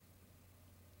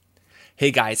Hey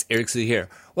guys, Eric Su here.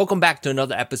 Welcome back to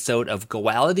another episode of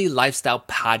Goality Lifestyle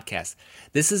Podcast.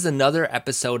 This is another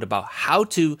episode about how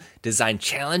to design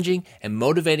challenging and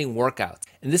motivating workouts.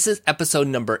 And this is episode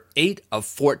number 8 of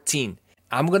 14.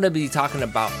 I'm going to be talking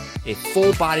about a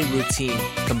full body routine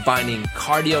combining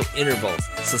cardio intervals.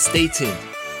 So stay tuned.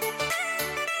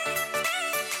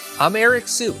 I'm Eric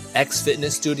Su,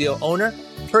 ex-fitness studio owner,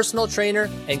 personal trainer,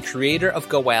 and creator of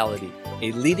Goality,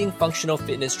 a leading functional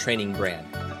fitness training brand.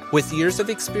 With years of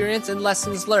experience and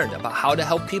lessons learned about how to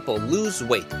help people lose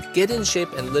weight, get in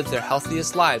shape, and live their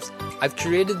healthiest lives, I've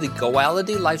created the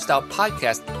Goality Lifestyle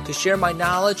Podcast to share my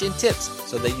knowledge and tips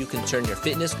so that you can turn your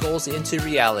fitness goals into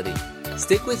reality.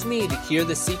 Stick with me to hear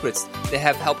the secrets that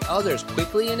have helped others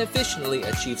quickly and efficiently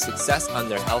achieve success on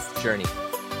their health journey.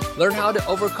 Learn how to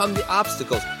overcome the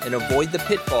obstacles and avoid the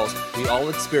pitfalls we all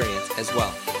experience as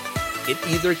well. In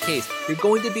either case, you're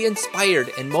going to be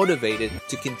inspired and motivated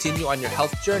to continue on your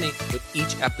health journey with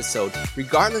each episode,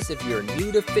 regardless if you're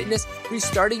new to fitness,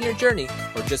 restarting your journey,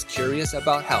 or just curious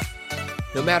about health.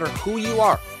 No matter who you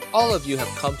are, all of you have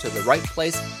come to the right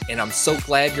place, and I'm so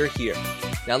glad you're here.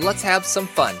 Now let's have some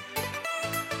fun.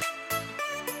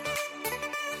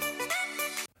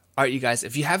 Alright, you guys,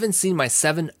 if you haven't seen my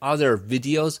 7 other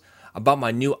videos about my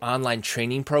new online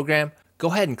training program, go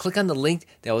ahead and click on the link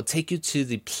that will take you to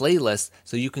the playlist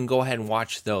so you can go ahead and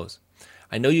watch those.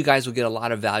 I know you guys will get a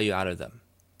lot of value out of them.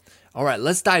 All right,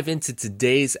 let's dive into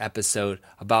today's episode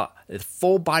about a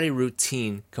full body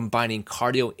routine combining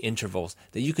cardio intervals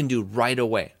that you can do right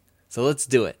away. So let's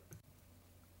do it.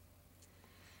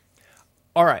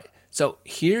 All right, so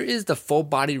here is the full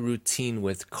body routine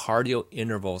with cardio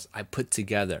intervals I put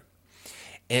together.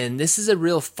 And this is a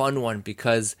real fun one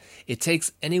because it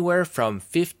takes anywhere from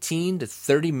 15 to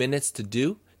 30 minutes to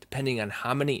do, depending on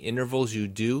how many intervals you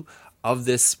do of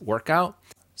this workout.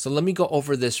 So let me go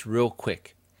over this real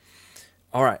quick.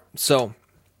 All right, so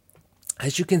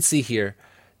as you can see here,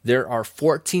 there are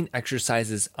 14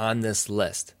 exercises on this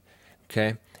list,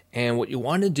 okay? And what you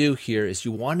want to do here is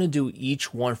you want to do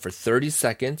each one for 30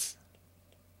 seconds,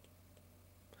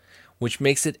 which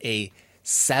makes it a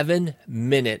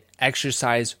 7-minute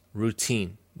exercise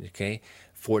routine, okay?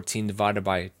 14 divided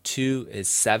by 2 is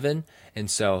 7,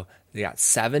 and so they got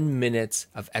 7 minutes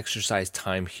of exercise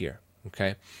time here,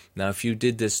 okay? Now, if you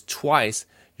did this twice,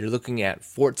 you're looking at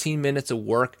 14 minutes of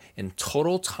work, and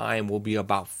total time will be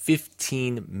about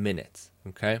 15 minutes,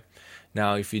 okay?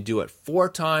 Now, if you do it 4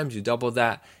 times, you double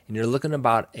that, and you're looking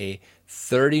about a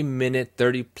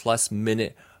 30-plus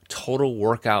minute total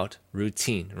workout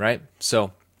routine, right?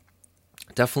 So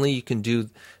definitely you can do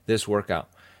this workout.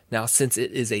 Now, since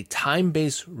it is a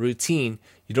time-based routine,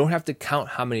 you don't have to count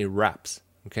how many reps,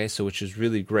 okay? So which is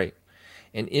really great.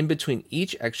 And in between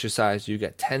each exercise, you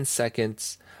get 10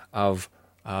 seconds of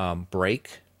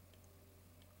break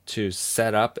to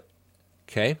set up,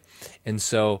 okay? And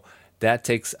so that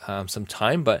takes some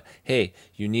time, but hey,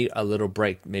 you need a little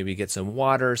break. Maybe get some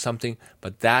water or something,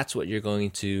 but that's what you're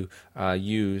going to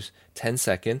use, 10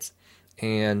 seconds.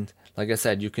 And like I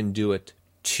said, you can do it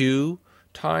 2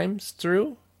 times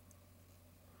through,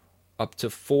 up to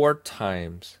 4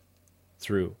 times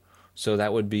through. So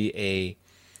that would be a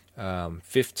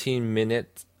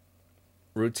 15-minute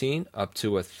routine up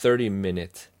to a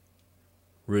 30-minute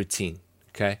routine,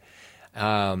 okay?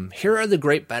 Here are the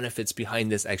great benefits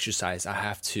behind this exercise.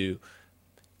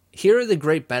 Here are the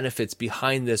great benefits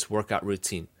behind this workout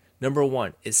routine. Number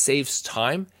 1, it saves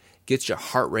time, gets your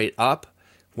heart rate up,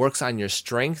 works on your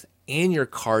strength and your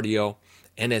cardio,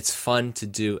 and it's fun to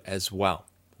do as well,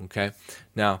 okay?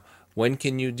 Now, when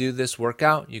can you do this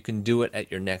workout? You can do it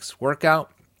at your next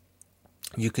workout.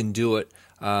 You can do it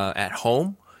at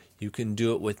home. You can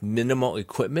do it with minimal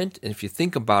equipment. And if you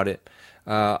think about it,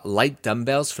 light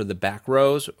dumbbells for the back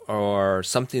rows or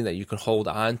something that you can hold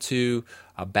on to,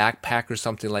 a backpack or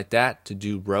something like that to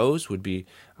do rows would be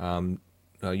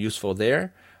useful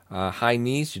there. High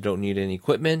knees, you don't need any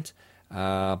equipment.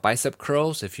 Bicep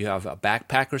curls, if you have a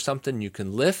backpack or something you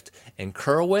can lift and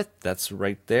curl with, that's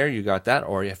right there, you got that.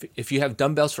 Or if you have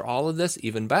dumbbells for all of this,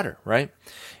 even better, right?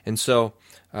 And so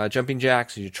jumping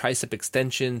jacks, your tricep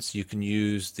extensions, you can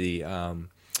use the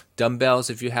dumbbells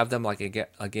if you have them, like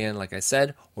I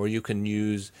said, or you can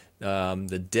use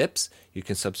the dips. You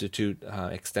can substitute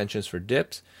extensions for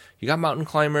dips. You got mountain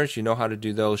climbers, you know how to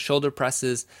do those. Shoulder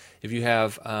presses, if you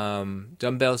have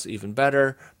dumbbells, even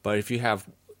better. But if you have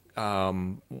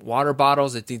water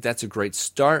bottles, I think that's a great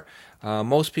start.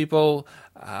 Most people,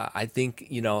 I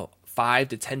think, 5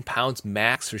 to 10 pounds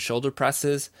max for shoulder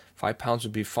presses. 5 pounds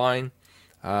would be fine.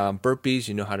 Burpees,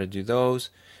 you know how to do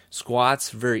those. Squats,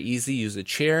 very easy. Use a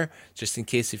chair just in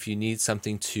case if you need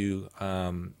something to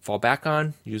fall back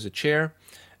on. Use a chair.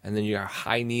 And then your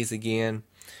high knees again.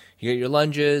 You get your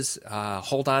lunges.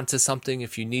 Hold on to something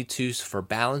if you need to for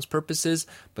balance purposes,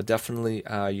 but definitely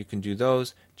you can do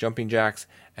those. Jumping jacks,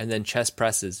 and then chest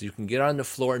presses. You can get on the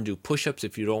floor and do push-ups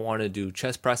if you don't want to do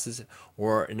chest presses,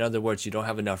 or in other words, you don't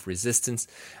have enough resistance.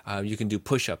 You can do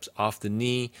push-ups off the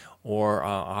knee or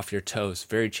off your toes.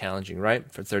 Very challenging,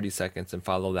 right? For 30 seconds, and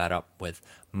follow that up with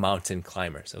mountain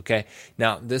climbers, okay?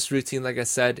 Now, this routine, like I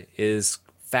said, is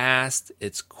fast,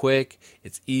 it's quick,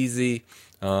 it's easy.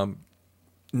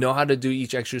 Know how to do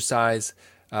each exercise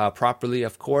properly,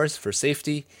 of course, for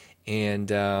safety. And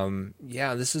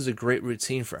this is a great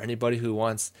routine for anybody who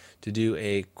wants to do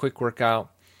a quick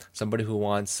workout, somebody who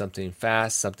wants something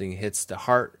fast, something hits the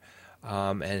heart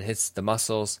and hits the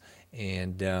muscles,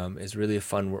 and is really a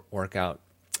fun workout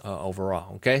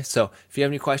overall. Okay, so if you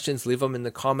have any questions, leave them in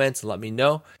the comments and let me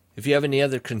know. If you have any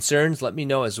other concerns, let me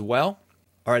know as well.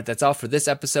 All right, that's all for this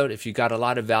episode. If you got a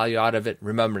lot of value out of it,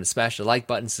 remember to smash the like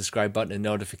button, subscribe button, and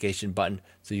notification button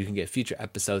so you can get future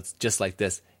episodes just like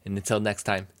this. And until next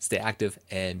time, stay active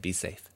and be safe.